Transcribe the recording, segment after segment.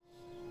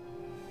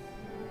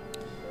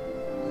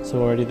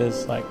So already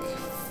there's like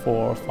 400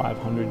 or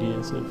 500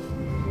 years of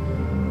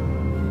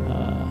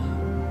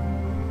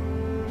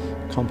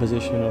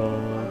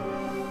compositional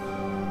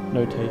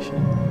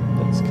notation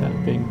that's kind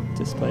of being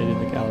displayed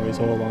in the galleries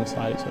all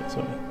alongside each other.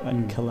 So it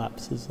like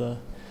collapses the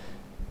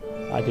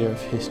idea of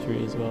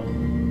history as well,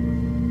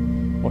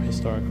 or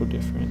historical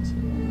difference.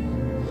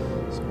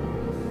 So,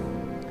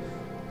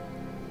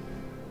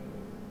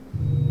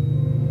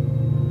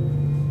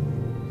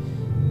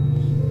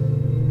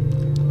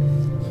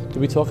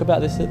 did we talk about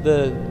this at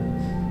the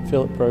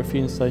Philip Brophy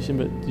installation?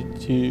 But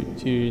do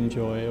you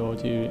enjoy, or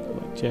do you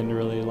like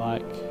generally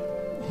like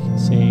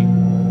seeing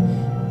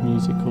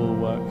musical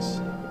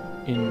works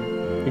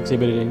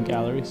exhibited in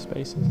gallery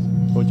spaces,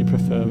 or do you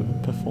prefer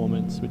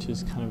performance, which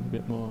is kind of a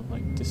bit more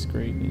like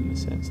discreet in the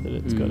sense that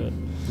it's got a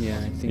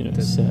I think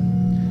set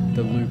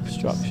the loop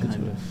structure kind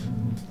to it.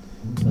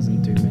 of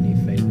doesn't do many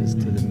favors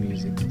to the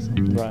music or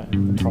something. Right,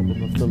 the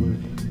problem of the loop.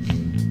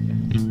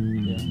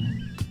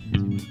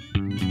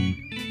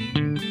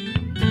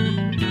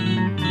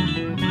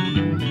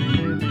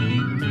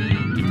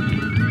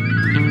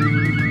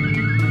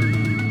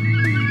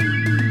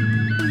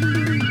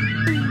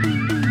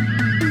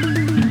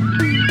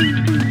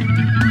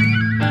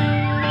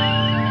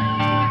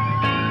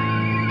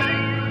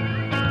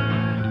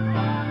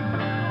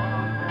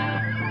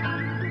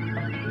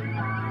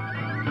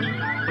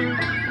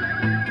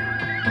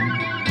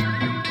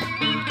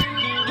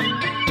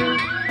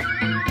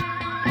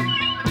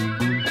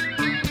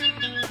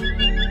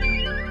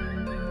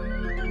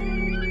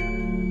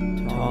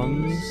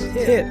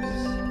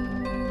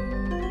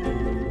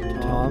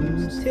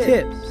 Tom's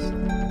Tips.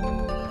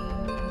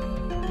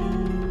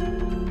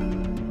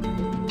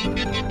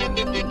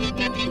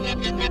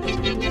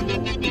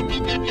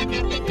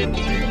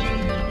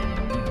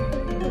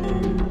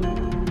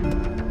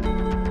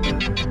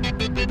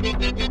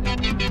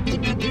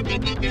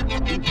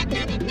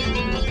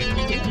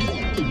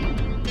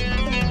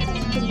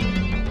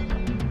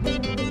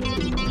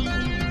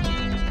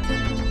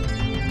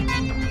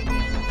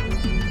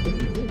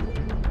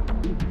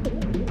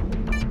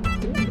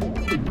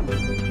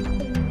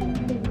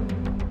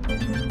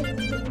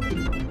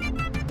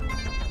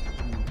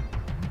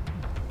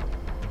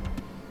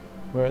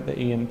 We're at the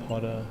Ian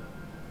Potter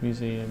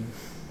Museum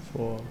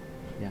for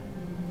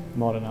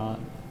Modern Art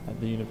at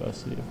the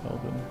University of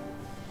Melbourne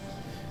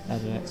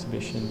at an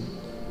exhibition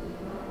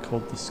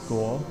called The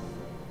Score,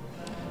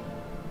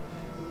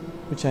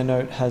 which I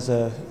note has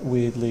a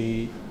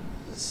weirdly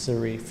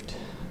sans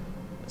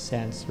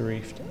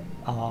serifed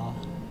R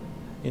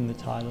in the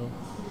title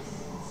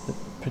that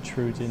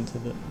protrudes into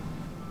the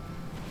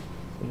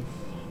sort of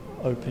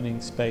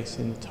opening space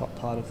in the top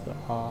part of the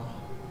R.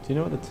 Do you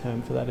know what the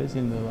term for that is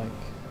in the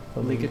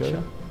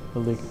Ligature? The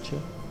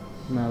ligature?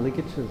 No,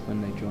 ligature is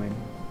when they join.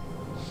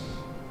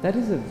 That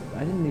is I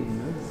didn't even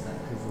notice that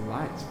because the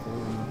light's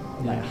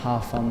falling like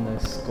half on the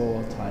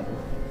score title.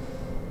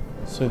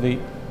 So the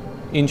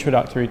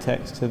introductory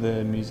text to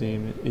the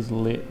museum is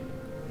lit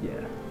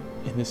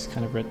in this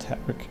kind of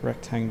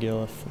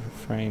rectangular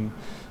frame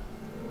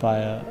by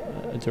a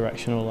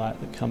directional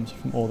light that comes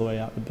from all the way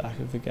out the back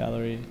of the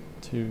gallery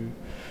to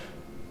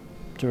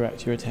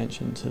direct your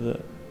attention to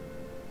the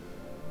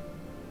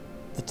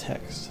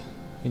text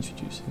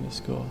introducing the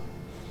score,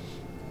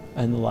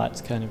 and the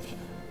light's kind of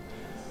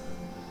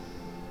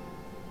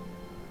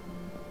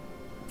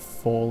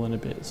fallen a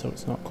bit, so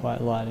it's not quite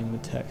lighting the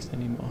text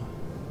anymore,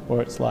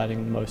 or it's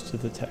lighting most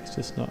of the text,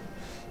 just not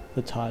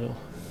the title.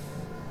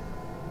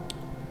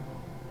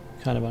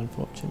 Kind of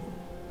unfortunate.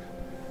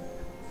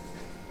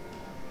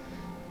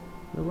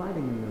 The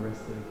lighting in the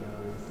rest of the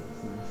galleries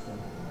looks nice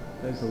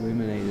though. Those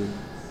illuminated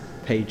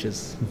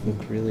pages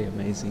look really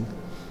amazing.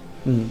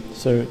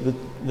 So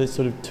the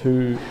sort of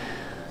two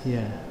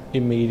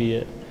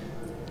immediate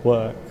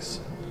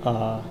works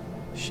are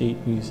sheet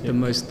music, the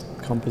most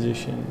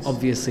compositions,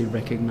 obviously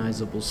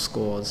recognizable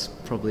scores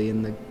probably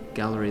in the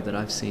gallery that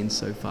I've seen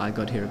so far. I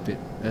got here a bit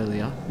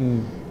earlier.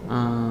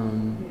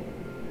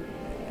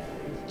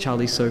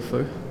 Charlie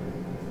Sofo,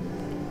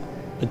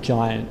 a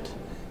giant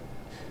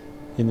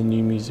in the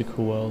new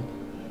musical world.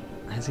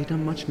 Has he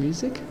done much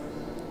music?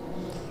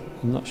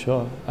 I'm not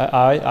sure.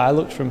 I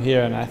looked from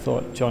here and I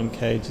thought John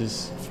Cage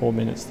is 4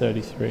 minutes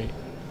 33.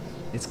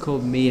 It's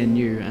called Me and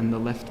You, and the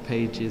left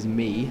page is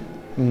me.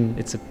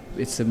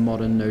 It's a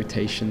modern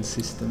notation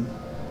system.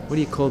 What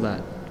do you call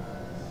that?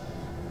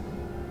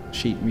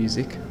 Sheet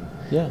music.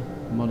 Yeah.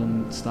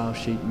 Modern style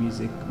sheet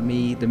music.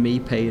 The me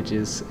page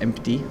is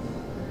empty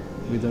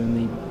with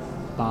only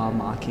bar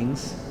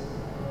markings,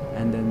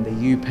 and then the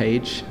you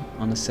page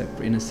in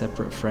a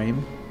separate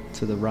frame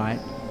to the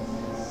right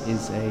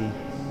is a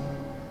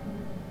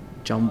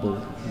jumble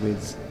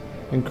with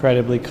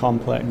incredibly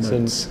complex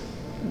notes. And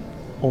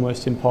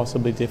almost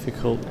impossibly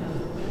difficult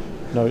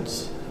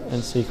notes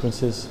and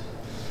sequences.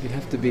 You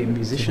have to be a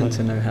musician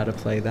to know how to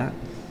play that.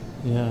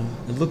 Yeah.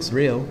 It looks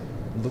real.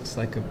 It looks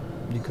like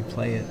you could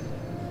play it.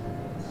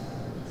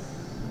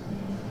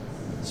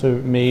 So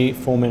me,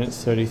 4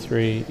 minutes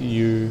 33,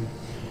 you,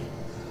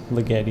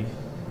 Ligeti.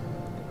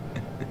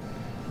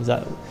 Is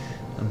that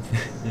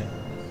Yeah.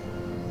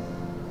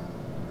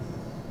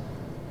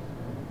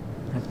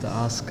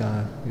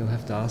 You'll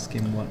have to ask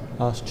him what.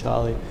 ask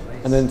Charlie?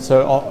 And then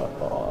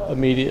so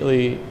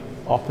immediately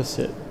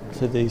opposite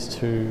to these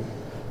two,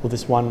 well,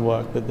 this one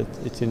work, but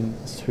it's in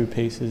two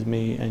pieces,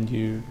 me and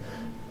you,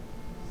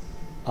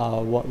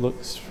 are what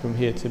looks from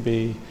here to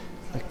be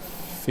like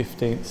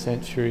 15th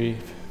century,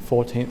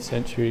 14th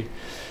century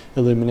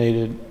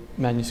illuminated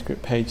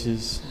manuscript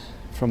pages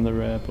from the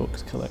Rare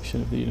Books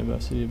collection of the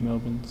University of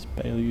Melbourne's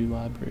Baillieu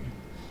Library.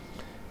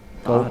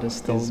 The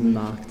artist is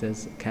marked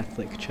as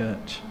Catholic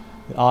Church.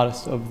 The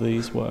artist of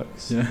these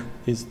works Yeah.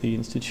 is the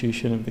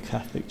institution of the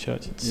Catholic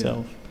Church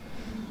itself.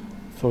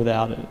 For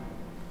without it,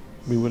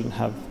 we wouldn't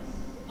have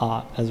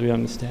art as we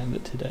understand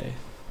it today.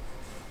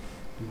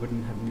 You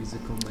wouldn't have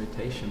musical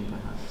notation,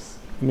 perhaps.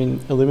 I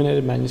mean,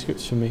 illuminated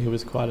manuscripts for me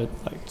was quite a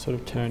sort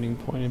of turning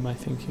point in my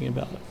thinking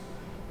about it,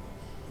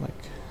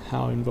 like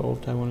how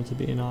involved I wanted to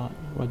be in art.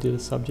 I did a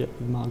subject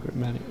with Margaret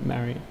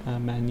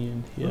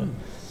Mannion here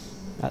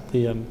at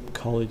the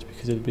college,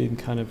 because it had been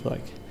kind of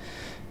like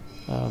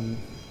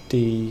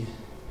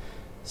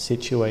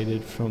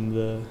de-situated from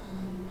the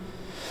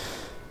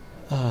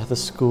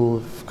School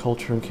of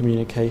Culture and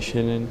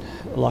Communication, and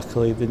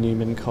luckily the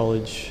Newman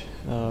College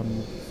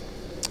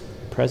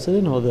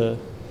president or the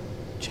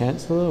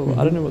chancellor, or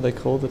I don't know what they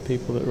call the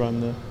people that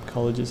run the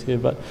colleges here,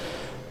 but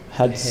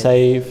had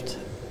saved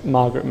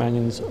Margaret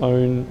Mannion's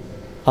own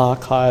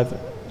archive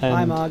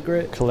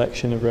and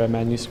collection of rare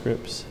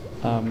manuscripts,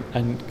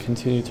 and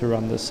continued to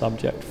run the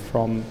subject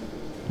from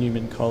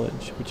Newman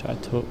College, which I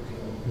took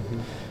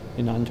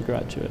in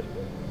undergraduate,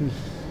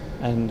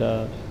 and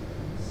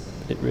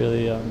it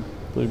really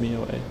blew me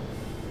away.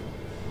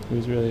 It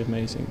was really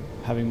amazing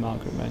having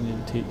Margaret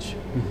Mannion teach.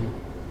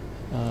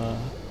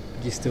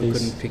 You still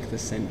couldn't pick the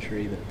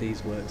century that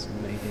these works were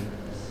made in.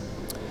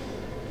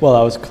 Well,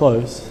 I was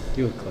close.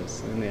 You were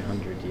close, only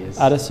 100 years.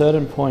 At a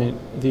certain point,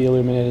 the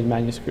illuminated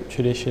manuscript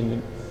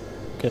tradition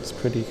gets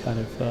pretty kind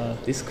of...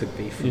 this could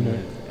be from the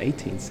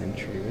 18th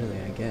century, really,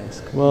 I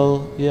guess.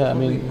 Well, yeah,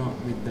 Probably I mean... not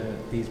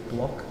with these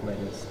block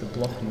letters, the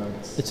block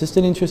notes. It's just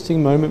an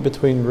interesting moment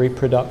between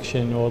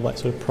reproduction, or like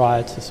sort of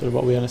prior to sort of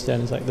what we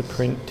understand as like the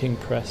printing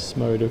press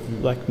mode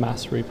of like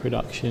mass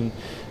reproduction,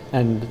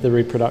 and the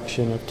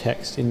reproduction of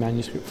text in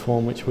manuscript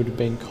form, which would have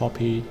been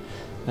copied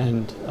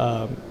and,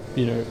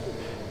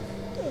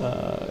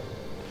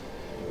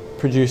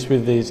 produced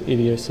with these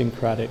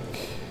idiosyncratic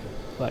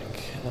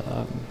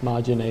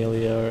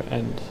marginalia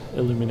and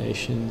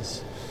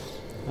illuminations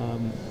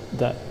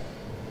that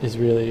is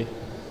really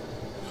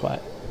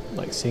quite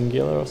like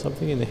singular or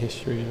something in the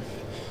history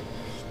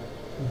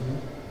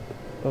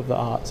of the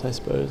arts, I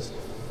suppose,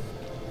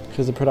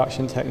 because the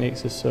production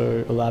techniques are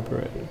so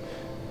elaborate,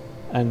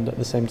 and at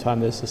the same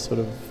time there's this sort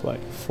of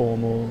like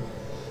formal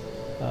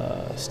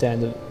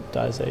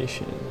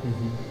standardization,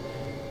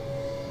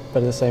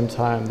 but at the same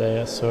time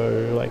they are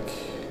so like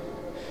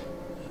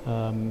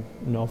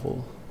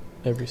novel.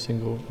 Every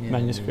single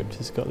manuscript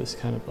has got this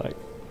kind of like,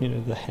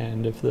 the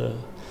hand of the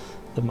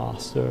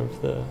master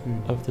of the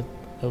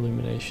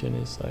illumination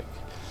is like,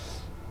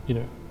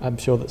 I'm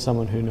sure that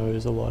someone who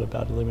knows a lot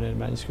about illuminated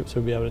manuscripts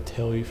will be able to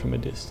tell you from a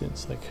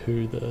distance like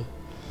who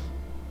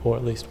or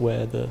at least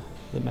where the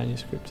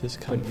manuscript has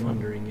come from. I'm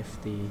wondering if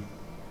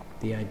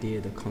the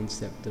idea, the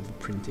concept of a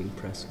printing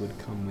press would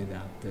come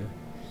without the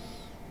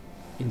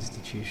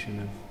institution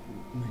of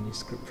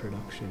manuscript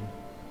production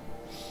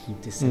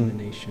and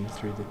dissemination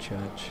through the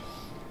church,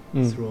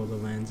 through all the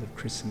lands of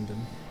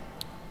Christendom.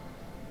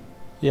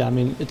 Yeah, I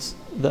mean, that's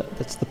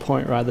the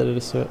point, right? That at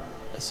a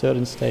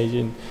certain stage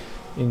in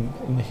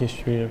the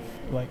history of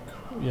like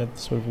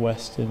sort of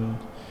Western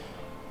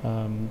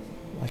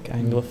like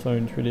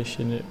Anglophone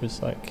tradition, it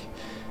was like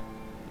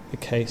the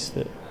case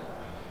that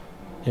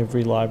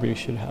every library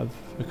should have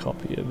a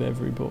copy of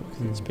every book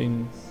that's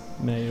been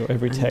made, or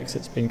every text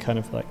that's been kind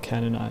of like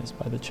canonized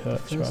by the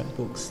church, the first right?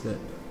 books that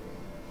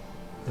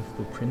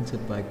were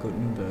printed by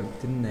Gutenberg,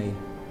 didn't they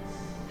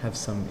have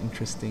some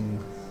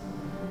interesting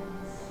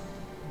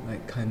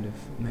like kind of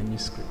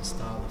manuscript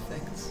style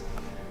effects?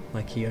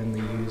 Like he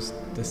only used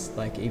this,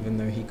 like even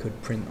though he could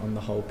print on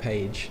the whole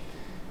page,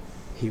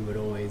 he would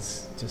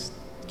always just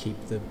keep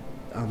the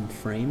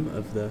frame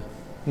of the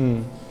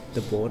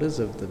borders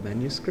of the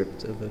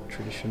manuscript, of a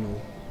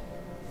traditional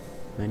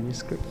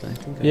manuscript, I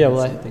think.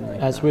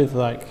 As with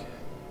like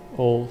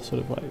all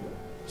sort of like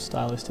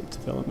stylistic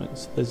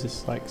developments, there's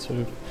this like sort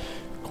of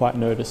quite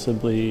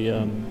noticeably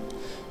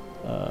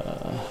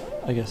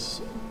I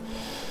guess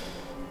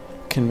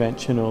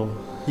conventional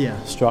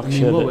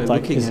structure what we're that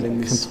like looking is at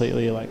in this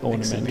completely like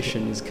ornamental.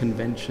 Exhibition is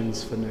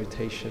conventions for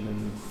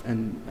notation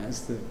and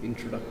as the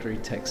introductory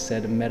text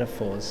said,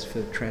 metaphors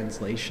for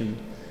translation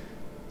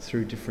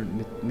through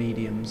different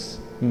mediums,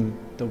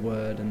 the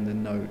word and the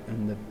note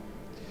and the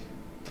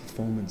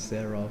performance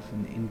thereof,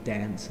 and in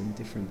dance and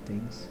different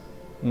things.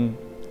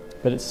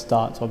 But it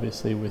starts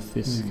obviously with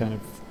this kind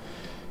of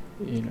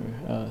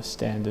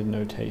standard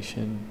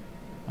notation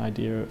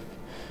idea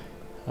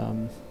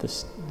of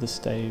the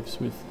staves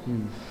with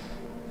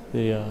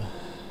the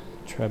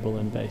treble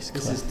and bass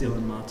This is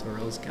collecting. Dylan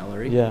Martorell's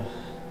gallery. Yeah.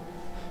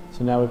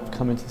 So now we've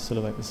come into sort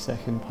of like the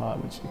second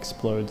part, which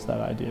explodes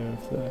that idea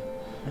of the.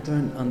 I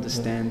don't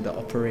understand the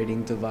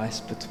operating device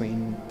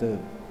between the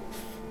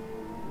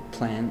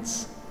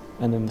plants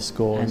And then the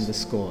scores. and the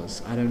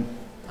scores. I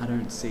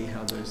don't see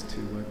how those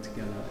two work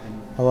together.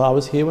 And Well, I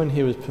was here when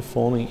he was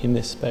performing in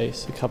this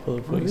space a couple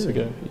of Oh, weeks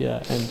really? ago.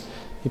 Yeah, and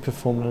he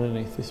performed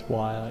underneath this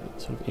wire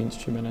sort of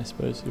instrument, I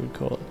suppose you would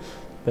call it.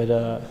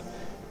 But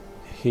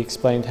he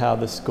explained how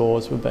the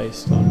scores were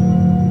based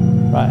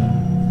on. Right.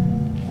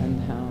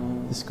 and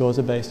how The scores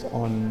are based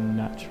on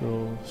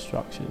natural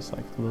structures,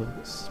 like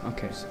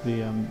okay.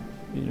 the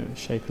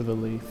shape of a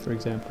leaf, for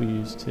example,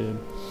 used to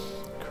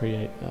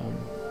create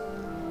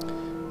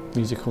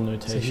musical So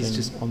notation he's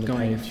just on the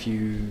going a page.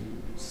 few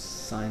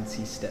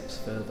sciencey steps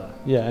further.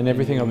 Yeah, and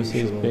everything the obviously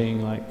usual. is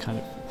being like kind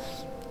of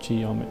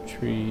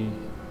geometry,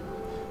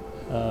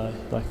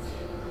 like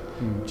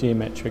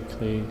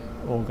geometrically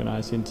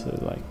organized into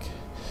like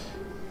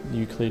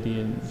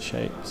Euclidean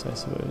shapes, I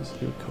suppose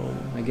you would call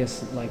them. I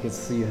guess like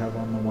it's you have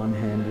on the one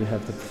hand you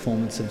have the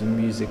performance of the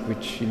music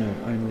which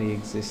only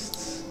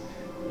exists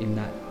in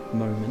that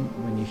moment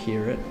when you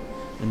hear it,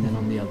 and then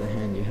on the other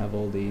hand you have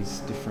all these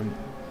different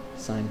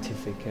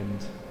scientific and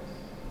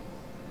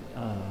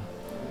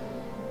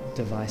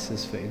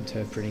devices for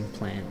interpreting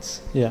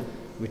plants, Yeah,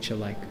 which are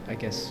like I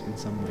guess in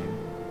some way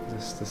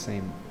just the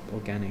same,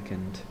 organic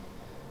and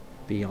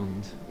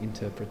beyond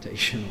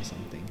interpretation or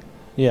something.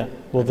 yeah.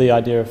 Well, the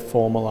idea of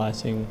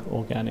formalizing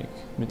organic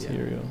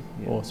material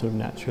yeah. or sort of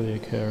naturally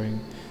occurring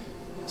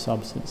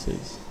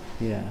substances,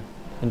 Yeah.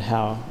 and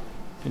how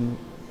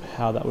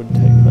that would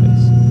take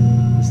place.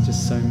 There's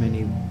just so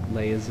many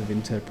layers of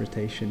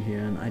interpretation here,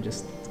 and I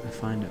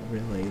find it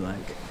really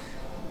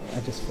I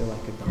just feel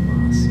like a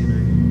dumbass,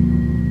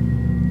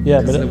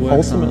 Yeah, Because but the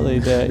works ultimately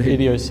aren't- they're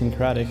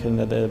idiosyncratic and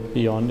that they're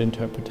beyond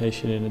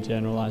interpretation in a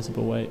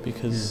generalizable way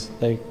because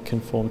they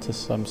conform to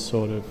some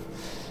sort of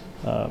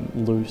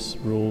loose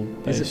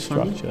rule-based Is it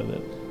funny? structure.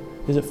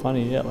 Is it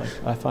funny? Yeah, like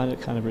I find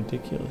it kind of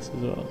ridiculous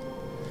as well.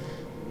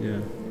 Yeah.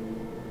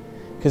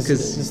 Because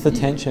 'Cause it's the y-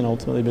 tension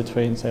ultimately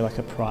between, say, like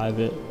a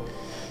private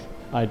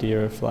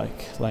idea of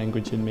like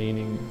language and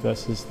meaning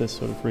versus the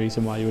sort of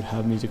reason why you would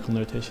have musical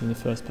notation in the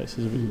first place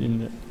is in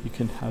that you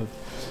can have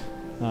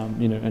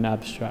an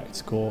abstract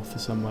score for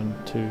someone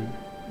to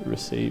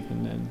receive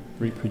and then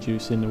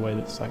reproduce in a way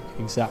that's like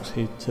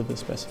exactly to the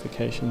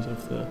specifications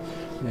of the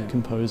Yeah.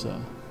 composer,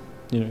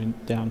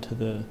 down to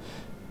the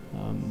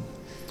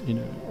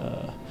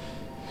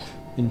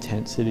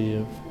intensity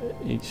of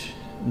each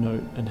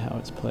note and how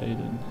it's played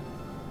and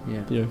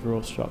Yeah. the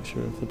overall structure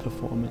of the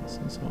performance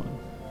and so on.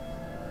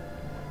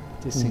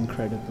 This Mm.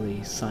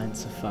 incredibly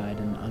scientified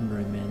and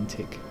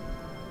unromantic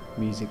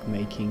music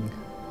making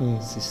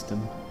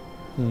system.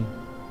 Mm.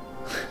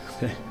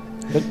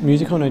 But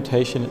musical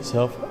notation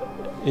itself,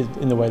 is,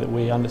 in the way that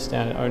we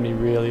understand it, only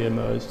really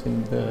emerged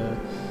in the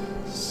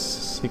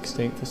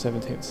 16th or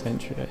 17th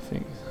century, I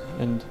think.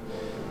 And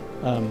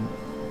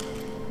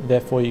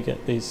therefore you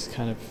get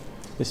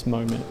this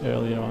moment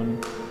earlier on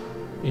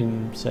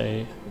in,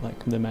 say,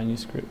 like the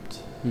manuscript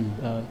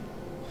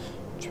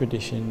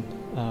tradition.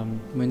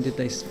 When did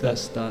they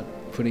first start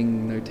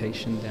putting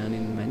notation down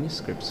in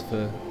manuscripts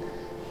for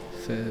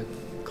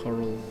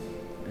choral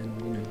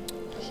and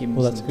hymns?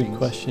 Well, that's a and good things?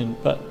 question.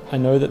 But I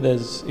know that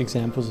there's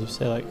examples of,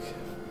 say, like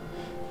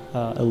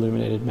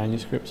illuminated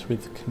manuscripts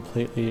with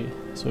completely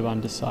sort of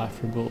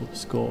undecipherable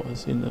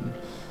scores in them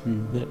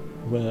that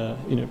were,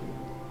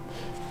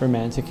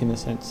 romantic in the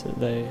sense that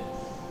they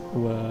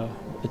were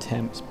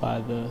attempts by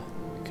the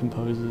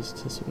composers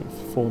to sort of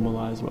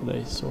formalize what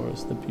they saw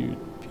as the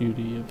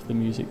beauty of the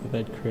music that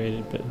they'd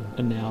created, but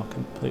are now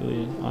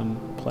completely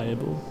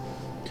unplayable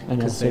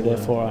and 'Cause also they were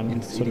therefore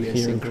in sort of hearable.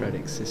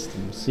 idiosyncratic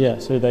systems. Yeah,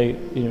 so they,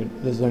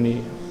 there's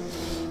only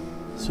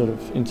sort of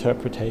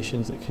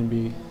interpretations that can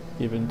be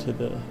given to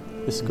the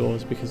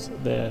scores because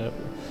they're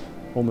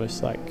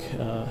almost like,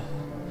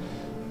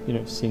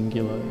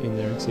 singular in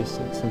their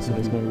existence, and so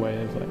there's no way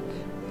of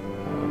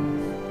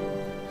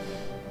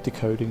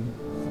decoding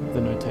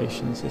the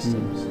notation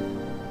systems,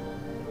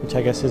 which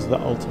I guess is the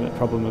ultimate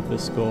problem of the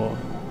score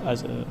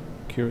as a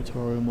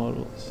curatorial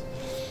model. Is,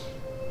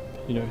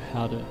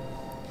 how to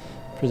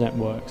present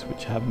works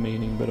which have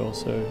meaning but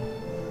also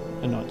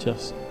are not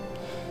just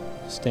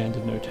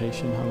standard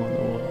notation hung on the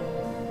wall.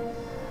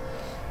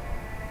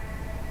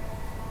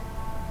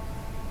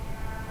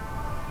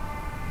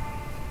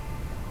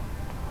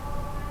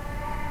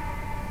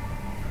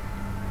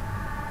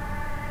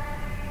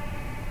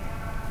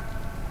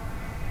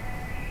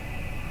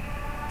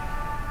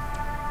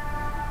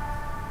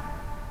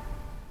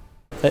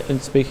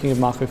 And speaking of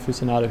Marco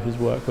Fucinato, whose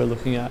work we're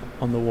looking at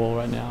on the wall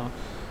right now,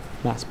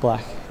 Mass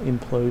Black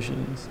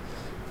Implosions,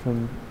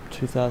 from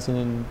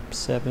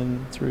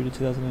 2007 through to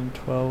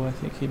 2012, I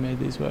think he made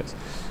these works.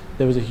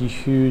 There was a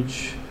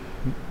huge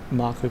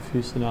Marco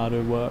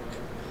Fucinato work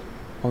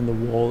on the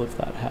wall of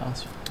that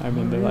house. I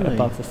remember, really?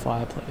 above the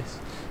fireplace.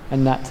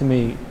 And that to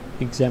me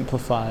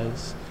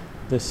exemplifies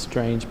this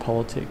strange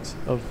politics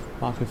of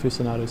Marco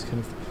Fucinato's kind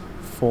of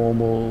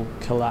formal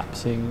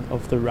collapsing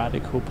of the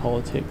radical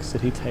politics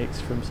that he takes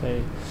from,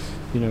 say,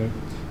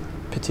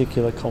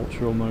 particular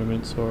cultural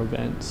moments or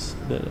events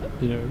that,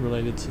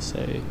 related to,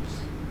 say,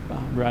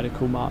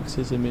 radical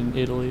Marxism in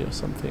Italy or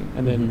something,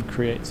 and then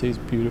creates these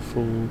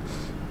beautiful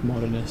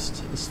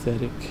modernist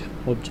aesthetic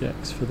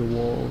objects for the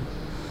wall.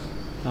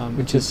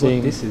 Which is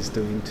what this is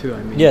doing too.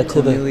 I mean, yeah,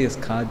 Cornelius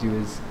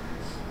Cardew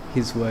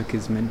his work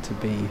is meant to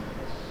be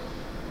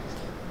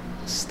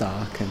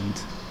stark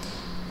and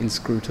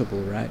inscrutable,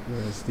 right?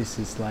 Whereas this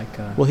is like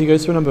a... Well, he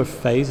goes through a number of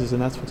phases,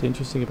 and that's what's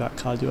interesting about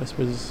Cardew, I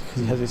suppose,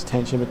 because he has this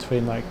tension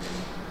between like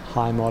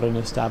high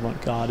modernist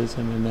avant-gardism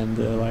and then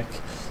the like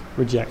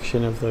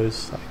rejection of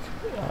those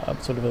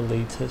like sort of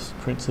elitist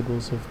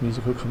principles of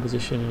musical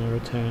composition and a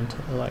return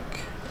to the like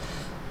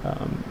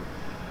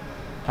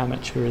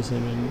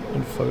amateurism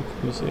and folk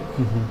music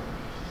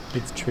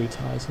with tree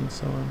ties and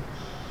so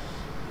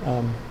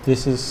on.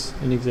 This is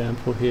an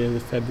example here. The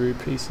February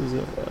pieces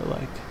are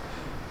like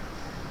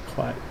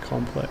quite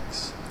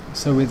complex.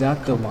 So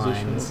without the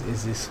lines,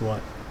 is this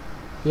what?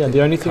 Yeah,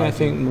 the only thing I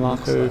think Cardew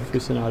Marco looks like?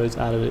 Fucinato's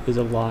added is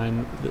a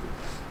line that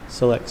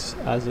selects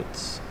as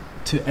its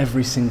To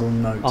every single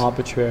note.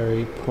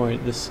 arbitrary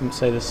point,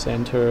 say the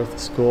center of the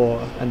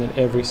score, and then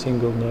every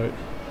single note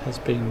has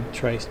been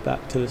traced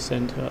back to the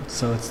center.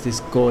 So it's this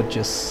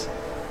gorgeous,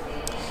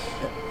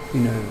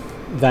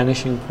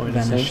 Vanishing point,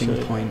 Vanishing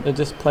essentially. point. It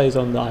just plays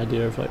on the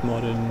idea of like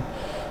modern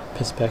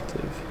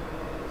perspective,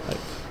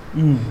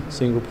 like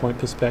single point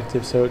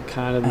perspective, so it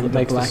kind And of the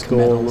makes the black score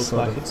metal look sort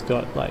like of- it's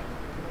got like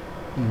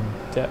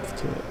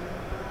depth to it,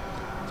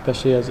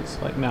 especially as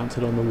it's like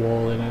mounted on the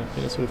wall in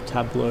a sort of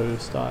tableau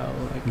style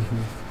like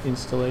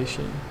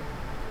installation.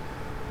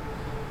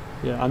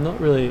 Yeah, I'm not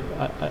really.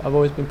 I've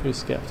always been pretty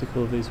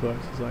skeptical of these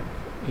works as like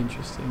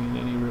interesting in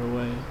any real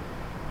way,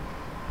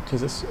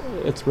 because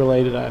it's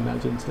related, I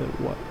imagine, to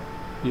what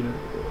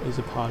is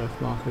a part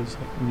of Marco's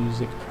like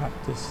music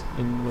practice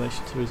in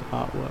relation to his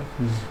artwork,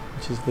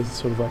 which is this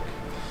sort of like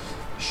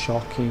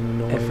shocking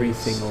noise,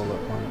 Everything all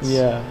at once.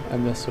 yeah,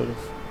 and this sort of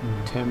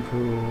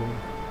temporal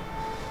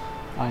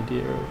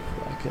idea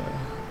of like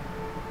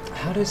a.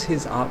 How does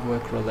his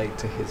artwork relate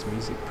to his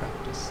music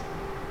practice?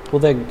 Well,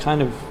 they're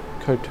kind of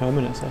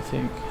coterminous, I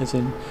think, as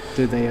in,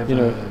 Do they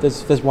ever...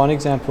 there's one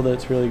example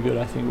that's really good,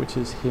 I think, which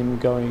is him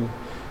going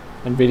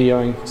and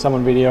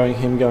someone videoing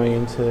him going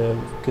into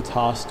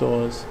guitar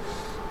stores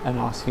and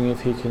asking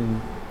if he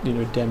can,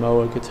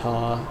 demo a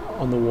guitar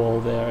on the wall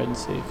there and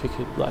see if he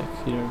could, like,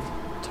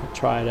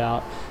 try it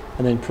out,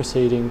 and then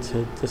proceeding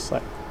to just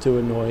like do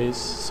a noise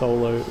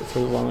solo for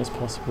as long as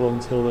possible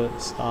until the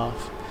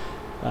staff,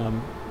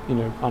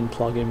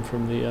 unplug him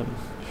from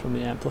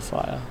the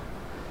amplifier.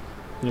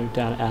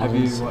 Down Have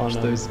Allen's you watched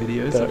on those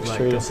videos Burke of like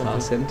Street or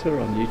Guitar something. Center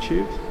on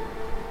YouTube?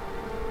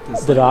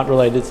 There's that like- aren't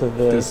related to the.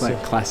 There's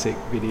like classic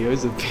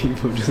videos of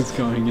people just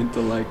going into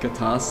like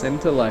Guitar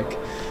Center, like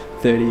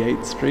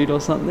 38th Street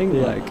or something,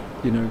 Yeah.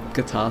 like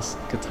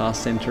Guitar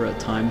Center at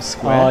Times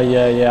Square. Oh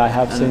yeah, I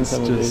have and seen it's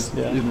some just of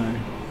these. Yeah.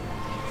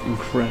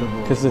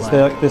 incredible. Because there's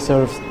like this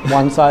sort of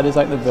one side is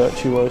like the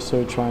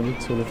virtuoso trying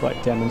to sort of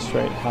like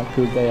demonstrate how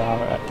good they are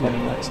at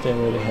playing like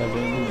Stairway to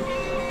Heaven,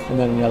 and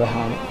then on the other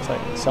hand it's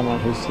like someone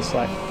who's just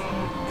like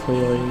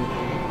clearly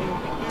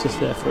just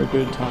there for a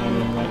good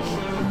time and like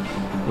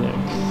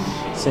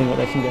seeing what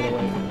they can get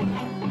away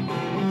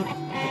with.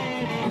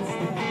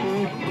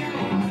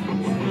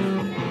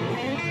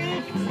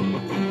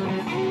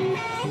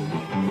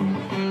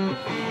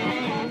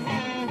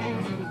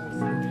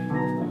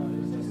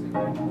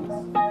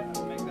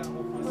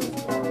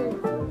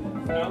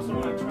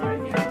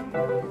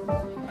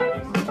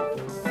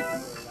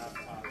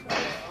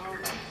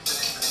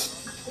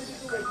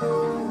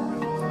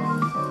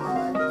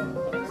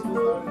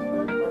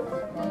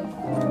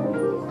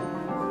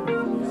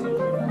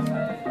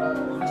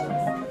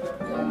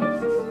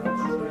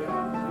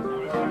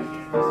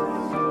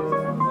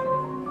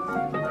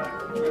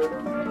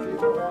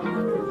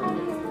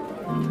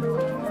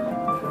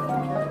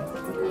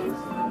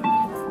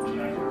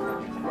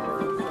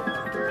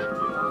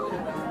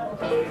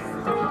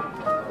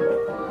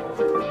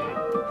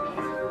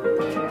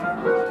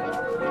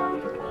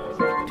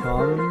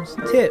 Tom's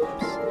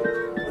Tips.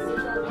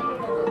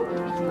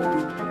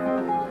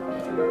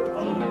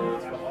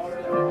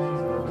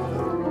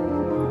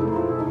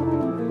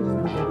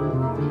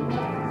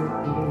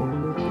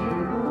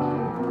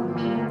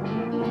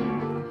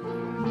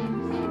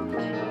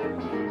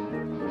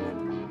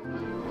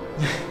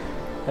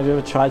 Have you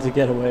ever tried to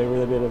get away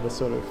with a bit of a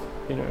sort of,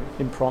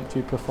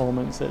 impromptu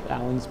performance at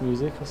Alan's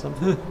Music or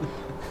something?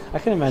 I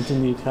can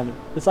imagine you kind of,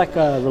 it's like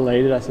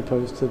related, I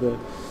suppose, to the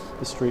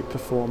street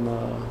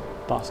performer,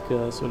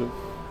 busker sort of,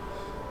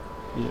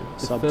 The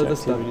subjectivity.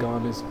 furthest I've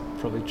gone is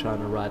probably trying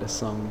to write a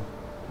song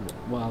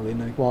while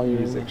in a While you're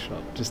in music the-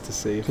 shop, just to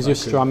see if Because I you're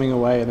could- strumming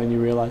away and then you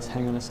realise,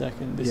 hang on a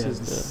second, this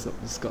is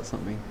it's got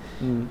something.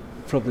 the...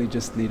 Probably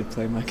just need to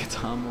play my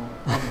guitar more.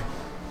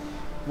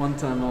 One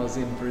time I was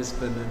in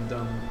Brisbane and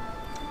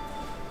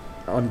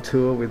on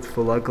tour with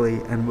Full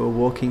Ugly, and we're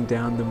walking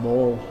down the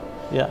mall.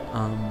 Yeah.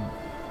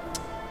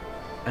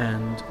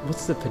 And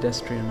what's the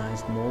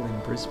pedestrianised mall in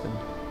Brisbane?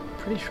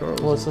 Pretty sure it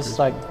was. Well, it's in just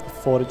Brisbane. like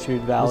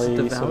Fortitude Valley,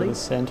 the sort of valley? the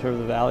centre of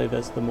the valley.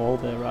 There's the mall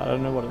there, right? I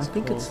don't know what it's I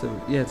think called.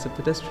 it's a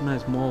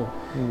pedestrianised mall,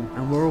 Mm.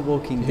 and we're all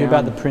walking You down. hear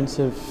about the Prince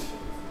of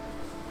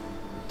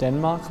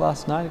Denmark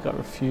last night? He got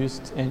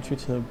refused entry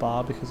to the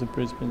bar because of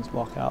Brisbane's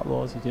lockout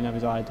laws. He didn't have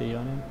his ID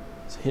on him.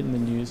 It's hitting the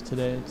news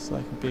today. It's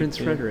like a big Prince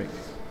thing. Frederick,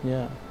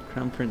 Yeah,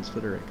 Crown Prince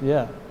Frederick.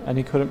 yeah. And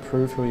he couldn't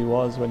prove who he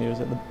was when he was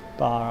at the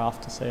bar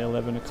after, say,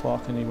 11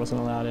 o'clock, and he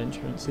wasn't allowed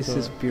entrance. This to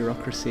is it.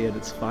 bureaucracy at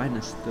its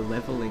finest. The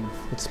levelling.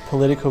 It's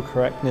political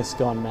correctness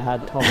gone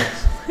mad,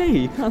 Thomas. Hey,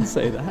 you can't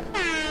say that.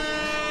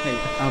 Hey,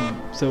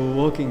 so we're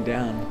walking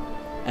down,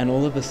 and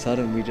all of a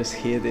sudden we just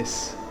hear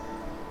this.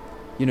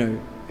 You know,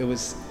 it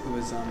was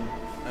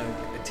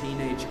a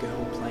teenage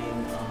girl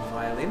playing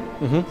violin,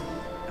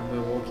 Mm-hmm. and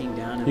we're walking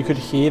down. And You could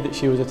hear that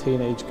she was a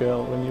teenage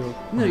girl when you were...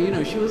 No, you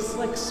know, she was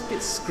like a bit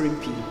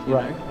scrimpy. You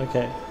Right, know,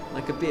 okay.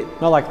 like a bit.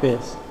 Not like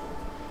this.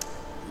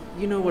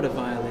 You know what a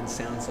violin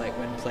sounds like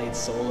when played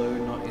solo,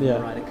 not in Yeah.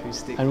 the right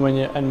acoustic. And when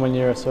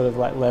you're a sort of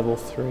like level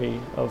 3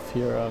 of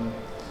your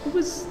It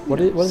was. what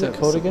is it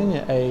called serviceable. again?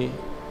 Your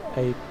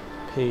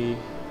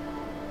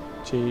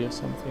APG or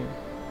something.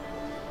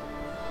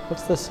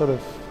 What's the sort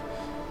of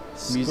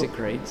Music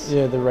grades.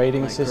 Yeah, the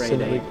rating Like system.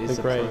 grade 8 is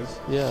the a pro. grades.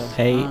 Yeah.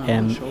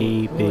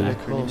 AMEB, What are they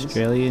called?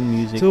 Australian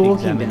Music So we're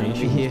walking down, we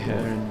Examination hear her,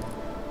 Board. and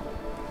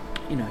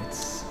you know,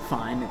 it's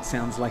fine. It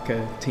sounds like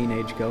a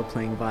teenage girl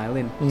playing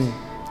violin Mm.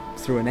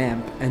 through an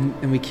amp, and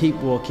we keep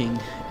walking,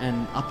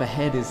 and up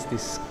ahead is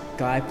this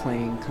guy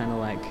playing kind of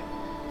like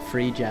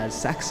free jazz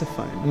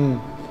saxophone, Mm.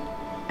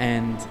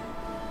 and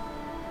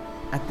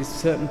at this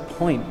certain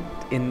point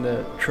in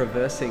the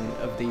traversing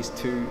of these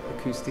two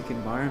acoustic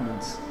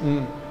environments,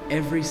 Mm.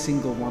 every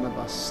single one of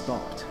us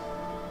stopped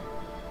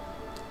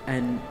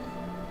and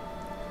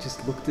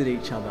just looked at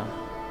each other,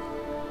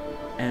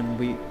 and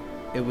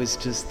it was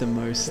just the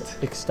most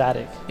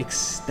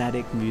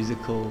ecstatic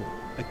musical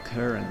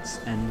occurrence,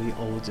 and we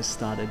all just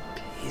started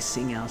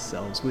pissing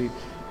ourselves. We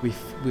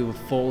were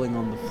falling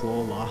on the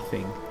floor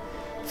laughing.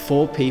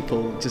 4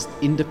 people just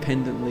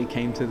independently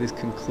came to this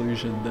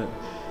conclusion that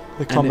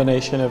The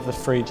combination of the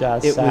free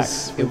jazz it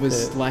sax. was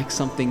with like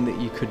something that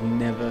you could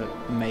never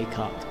make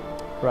up,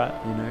 right.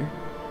 you know.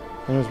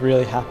 And it was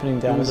really happening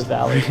down It in was the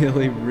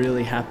valley.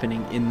 really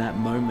happening in that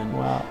moment.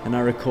 Wow. And I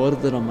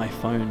recorded it on my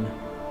phone,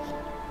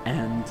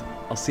 and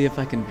I'll see if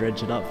I can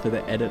dredge it up for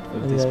the edit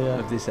of this Yeah, yeah.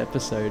 of this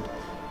episode,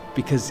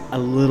 because a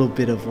little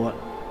bit of what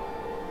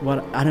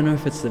I don't know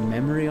if it's the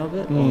memory of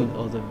it Mm.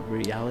 or the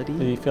reality.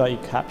 Do you feel like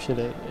you captured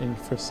it in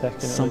for a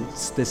second? at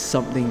least? There's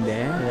something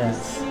there. Yeah.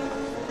 It's-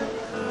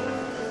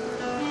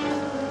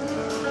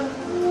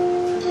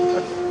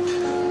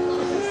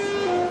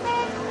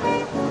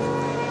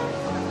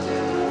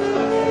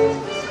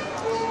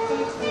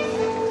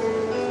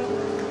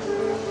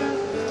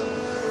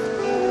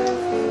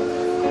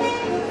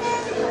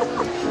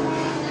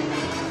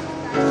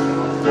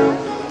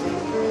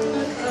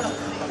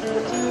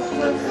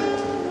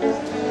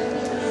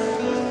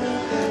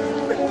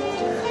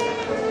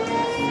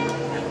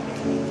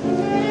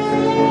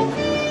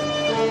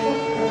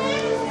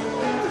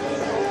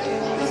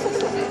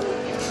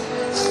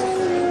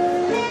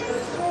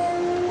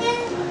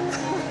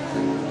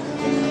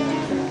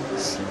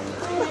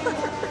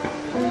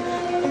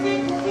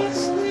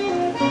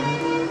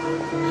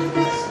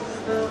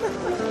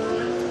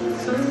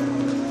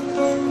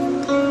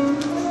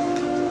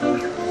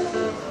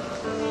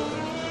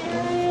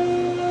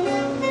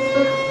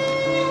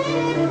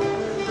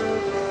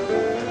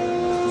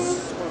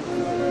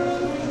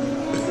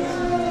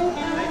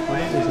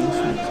 These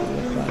instruments that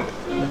look like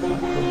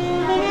cool. They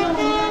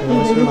Yeah,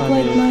 always they look remind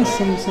like me of- nice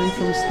something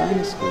from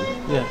Steiner School.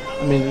 Yeah,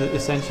 I mean,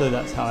 essentially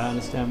that's how I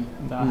understand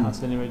Mm.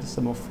 Bauhaus anyway, just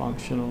a more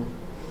functional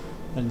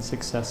and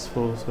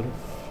successful sort of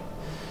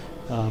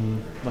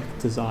like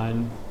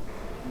design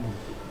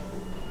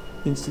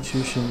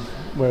institution,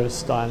 whereas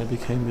Steiner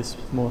became this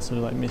more sort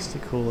of like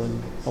mystical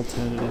and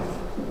alternative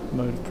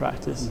mode of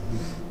practice.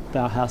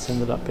 Bauhaus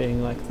ended up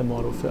being like the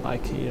model for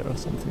IKEA or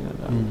something like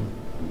that,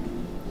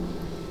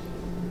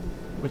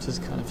 which is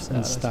kind of sad. I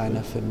And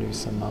Steiner suppose. for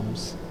Noosa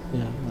mums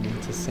Yeah. wanting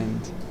to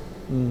send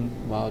Mm.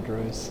 Wild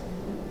Rose.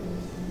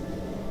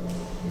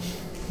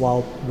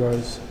 Wild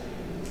Rose,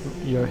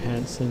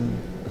 Johansson,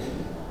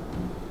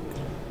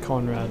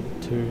 Conrad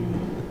to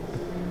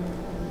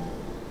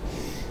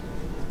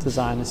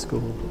designer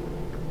school,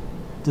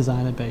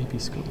 designer baby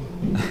school.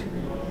 Do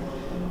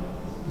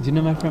you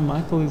know my friend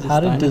Michael who's a How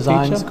did Steiner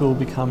design teacher? school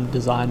become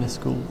designer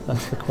school?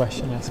 That's the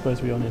question I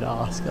suppose we all need to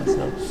ask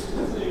ourselves.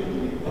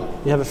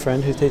 You have a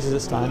friend who teaches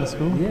at Steiner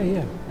school?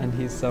 Yeah, and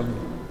his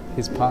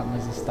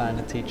partner's a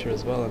Steiner teacher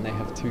as well, and they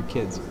have 2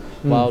 kids,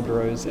 Mm. Wild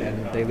Rose,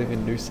 and they live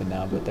in Noosa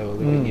now, but they were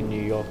living Mm. in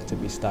New York to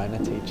be Steiner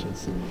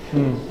teachers.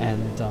 Mm.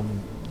 And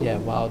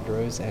Wild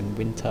Rose and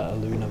Winter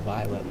Aluna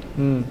Violet.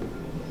 Mm.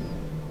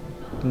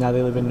 Now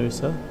they live in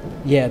Noosa.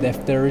 Yeah,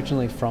 they're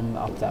originally from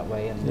up that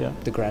way, and Yeah.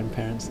 the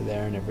grandparents are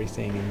there and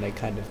everything, and they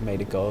kind of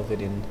made a go of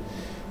it in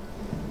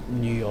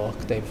New York.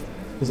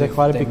 Is there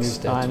quite a they big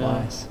moved there Steiner?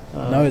 twice.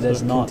 No, there's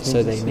sort of not.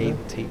 So they contingency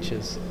need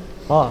teachers.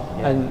 Oh,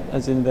 Yeah. and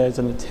as in there's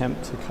an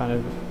attempt to kind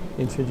of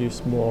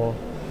introduce more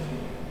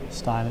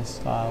Steiner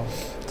style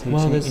teaching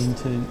Well,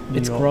 into New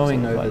It's York,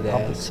 growing sort of over like there,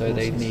 public so school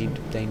they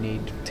system.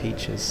 need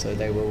teachers. So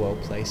they were well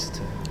placed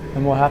to.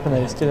 And what happened?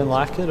 They just didn't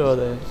like it, or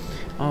they?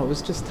 Oh, it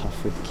was just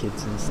tough with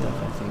kids and stuff.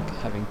 I think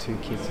having 2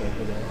 kids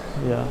over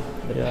there, Yeah,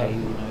 the yeah. pay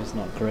is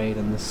not great,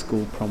 and the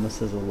school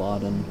promises a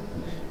lot and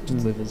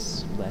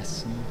delivers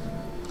less.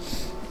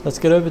 Let's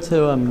get over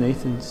to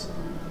Nathan's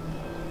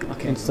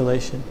Okay.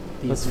 installation.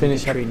 The Let's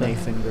finish up obligatory the-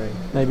 Nathan Gray.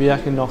 Maybe I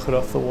can knock it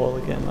off the wall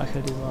again, like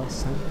I did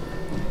last time.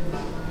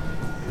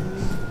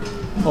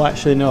 Oh,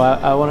 actually, no.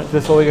 I want to,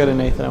 before we go to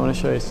Nathan, I want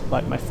to show you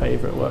like my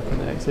favourite work in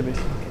the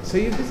exhibition. So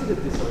you visited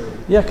this already?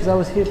 Yeah, because I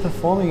was here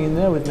performing in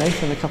there with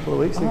Nathan a couple of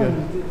weeks ago.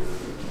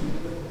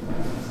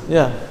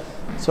 Yeah.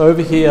 So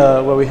over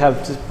here, where we have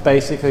just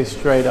basically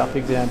straight up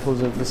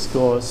examples of the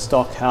scores,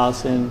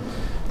 Stockhausen,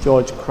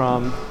 George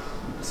Crumb,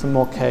 some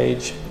more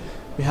Cage.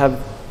 We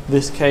have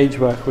this Cage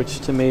work, which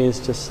to me is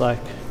just like,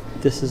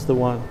 this is the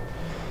one.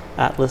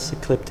 Atlas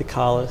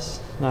Eclipticalis,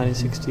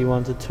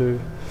 1961 to 2,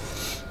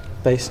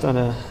 based on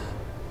a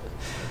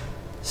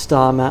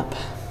star map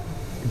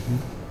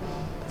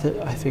that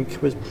I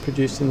think was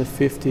produced in the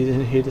 50s,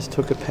 and he just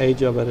took a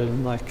page of it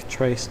and like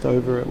traced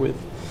over it with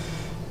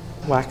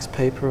wax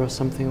paper or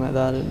something like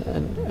that,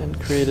 and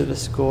created a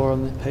score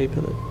on the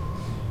paper that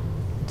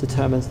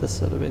determines the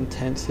sort of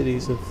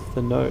intensities of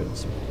the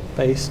notes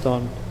based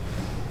on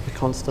the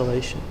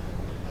constellation.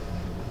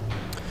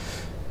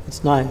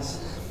 It's nice.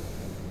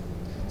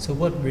 So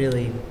what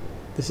really,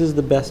 This is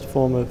the best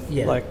form of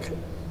Yeah. like,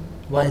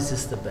 why is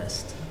this the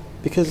best?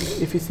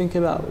 because if you think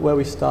about where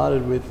we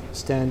started with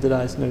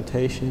standardized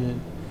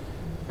notation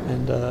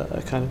and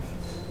a kind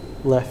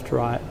of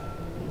left-right,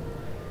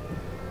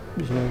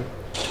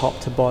 top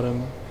to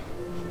bottom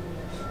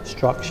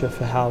structure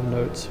for how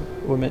notes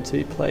were meant to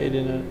be played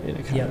in a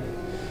kind Yeah. of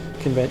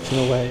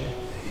conventional way.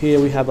 Here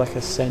we have like a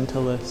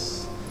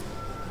centerless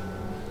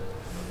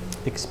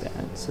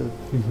expanse of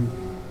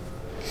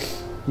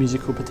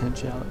musical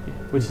potentiality,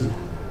 which has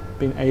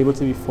been able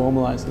to be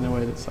formalized in a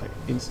way that's like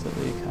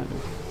instantly kind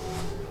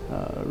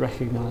of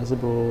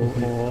recognizable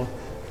or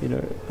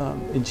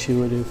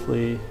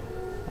intuitively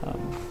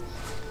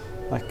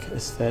like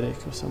aesthetic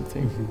or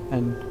something,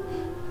 and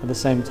at the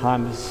same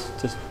time it's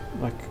just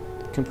like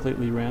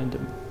completely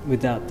random.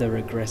 Without the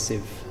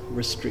regressive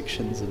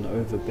restrictions and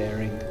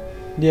overbearing.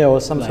 Yeah, or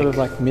some sort of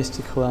like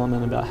mystical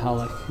element about how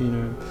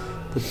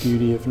the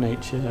beauty of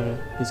nature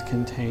is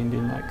contained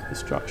in like the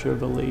structure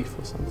of a leaf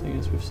or something,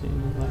 as we've seen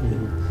in like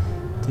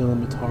the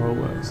Dylan Mittorrell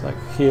works. Like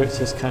here it's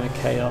just kind of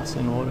chaos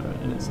and order,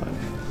 and it's like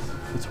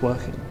it's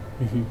working.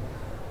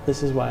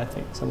 This is why I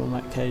think someone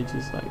like Cage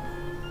is like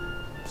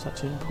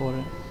such an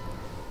important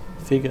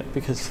figure,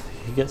 because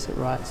he gets it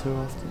right so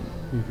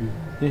often.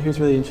 He was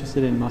really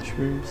interested in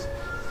mushrooms,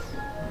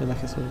 and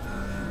like a sort of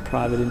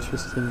private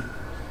interest in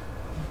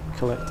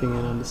collecting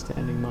and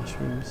understanding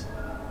mushrooms.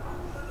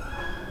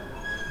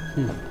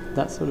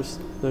 That sort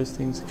of those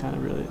things kind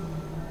of really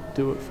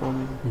do it for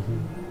me.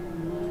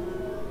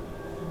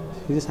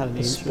 He just had an The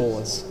interest.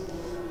 spores.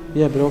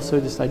 Yeah, but also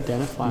just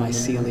identifying them.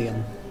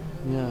 Mycelium.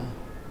 Yeah.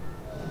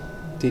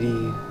 Did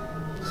he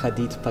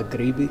Hadith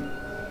Pagribi?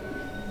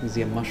 Was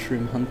he a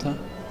mushroom hunter?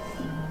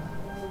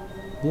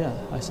 Yeah,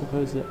 I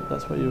suppose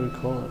that's what you would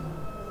call it.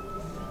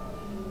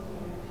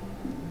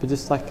 But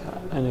just like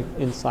an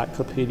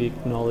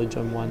encyclopedic knowledge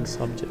on one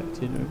subject,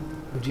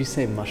 Would you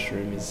say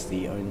mushroom is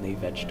the only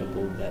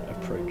vegetable that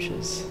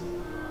approaches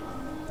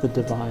the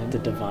divine. the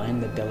divine,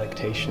 the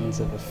delectations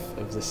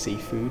of the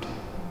seafood?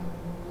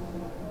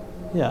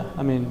 Yeah,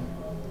 I mean,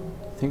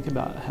 think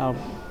about how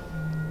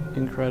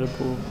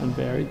incredible and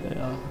varied they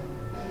are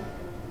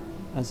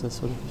as a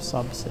sort of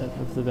subset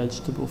of the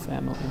vegetable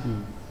family.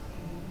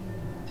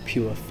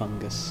 Pure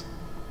fungus.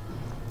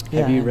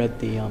 Yeah, Have you and read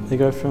the They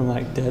go from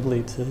like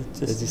deadly to just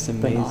there's this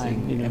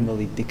amazing benign,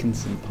 Emily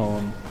Dickinson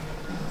poem.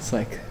 It's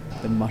like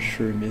the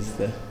mushroom is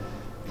the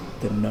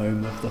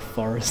gnome of the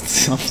forest.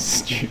 Some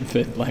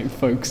stupid like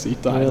folksy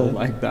title Really?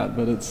 like that,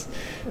 but it's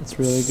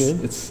really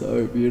good. It's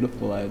so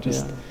beautiful. I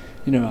just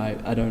Yeah.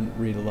 I don't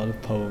read a lot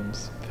of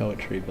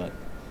poetry, but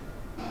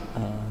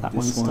That this one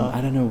one, stuff.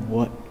 I don't know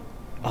what.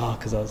 Oh,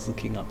 because I was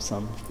looking up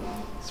some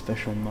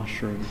special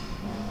mushroom,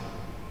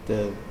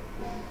 the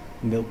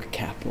milk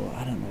cap, or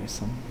I don't know,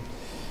 some.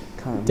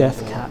 Can't remember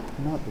Death what- cap.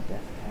 Not the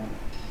death cap.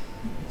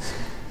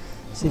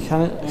 So you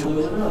kind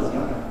When I was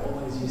young, I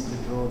always used to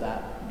draw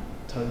that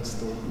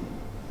toadstool.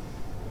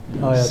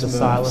 oh yeah, the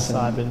Smurfs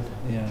psilocybin. and-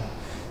 Yeah.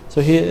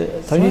 So here,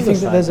 don't you think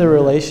that there's a Psilocybin.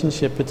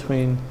 relationship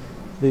between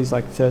these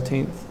like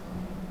 13th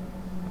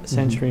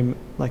century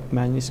like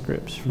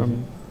manuscripts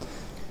from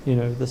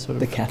the sort of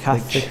The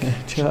Catholic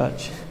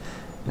Church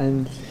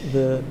and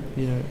the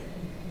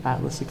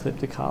Atlas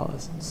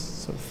Eclipticalis? It's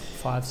sort of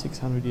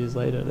 500-600 years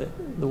later,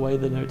 the way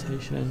the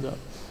notation ends up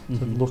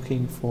So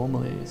looking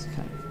formally is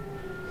kind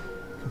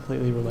of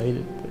completely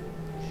related, but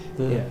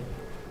the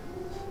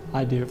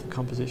idea of the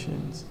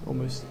composition is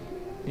almost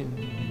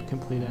in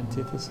complete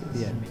antithesis.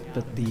 Yeah,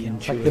 but the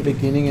It's like intuitive, the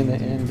beginning and the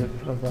end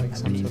of like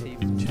some sort of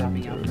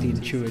chapter. the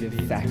intuitive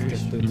fact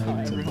of the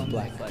notes of the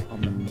black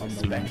on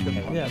the back of the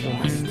Yeah,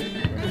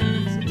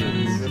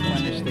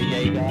 Replenish the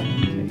Jaeger.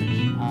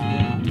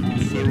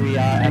 Here we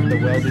are at The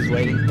World is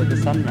Waiting for the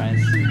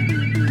Sunrise.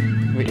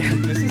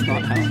 This is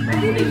not how I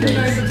didn't even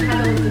know the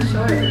title of the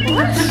show.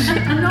 What?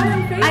 I'm not on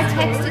Facebook. I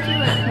texted you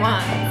at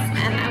once,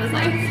 and I was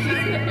like,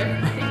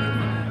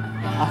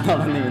 I'm not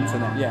on the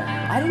internet,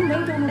 yeah. I didn't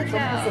know Donald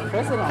Trump was the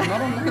president. I'm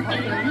not on the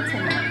fucking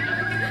internet.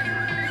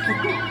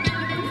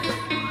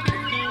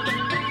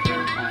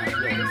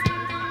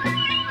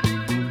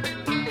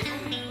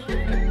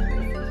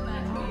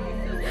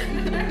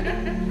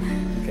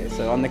 Okay,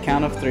 so on the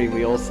count of 3,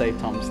 we all say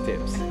Tom's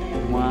tips.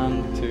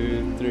 1,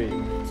 2, 3.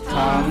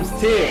 Tom's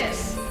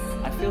tips.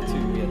 I feel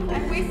too weird. I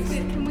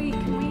whispered, can we do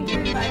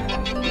like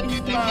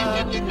whisper,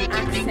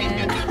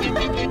 accent,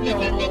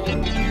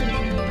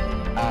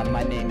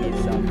 My name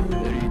is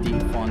Rudi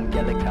von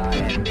Gellica,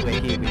 and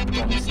we're here with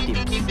Tom's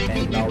tips,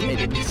 and I'll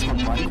edit this on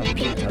my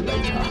computer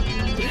later.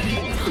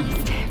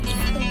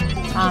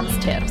 Tom's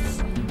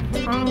tips.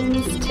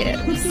 Tom's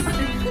tips.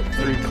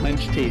 Through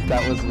clenched teeth.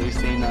 That was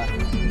Lucina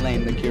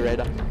Lane, the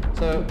curator.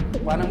 So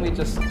why don't we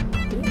just,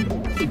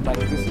 like,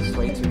 this is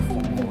way too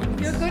formal.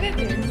 You're good at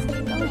this.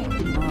 Keep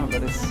going. No,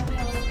 but it's... Look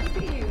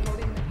at you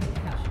holding the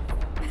paper.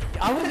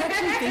 I was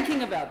actually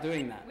thinking about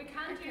doing that. We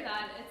can't do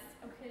that. It's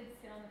okay to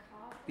sit on the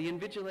car. The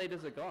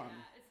invigilators are gone.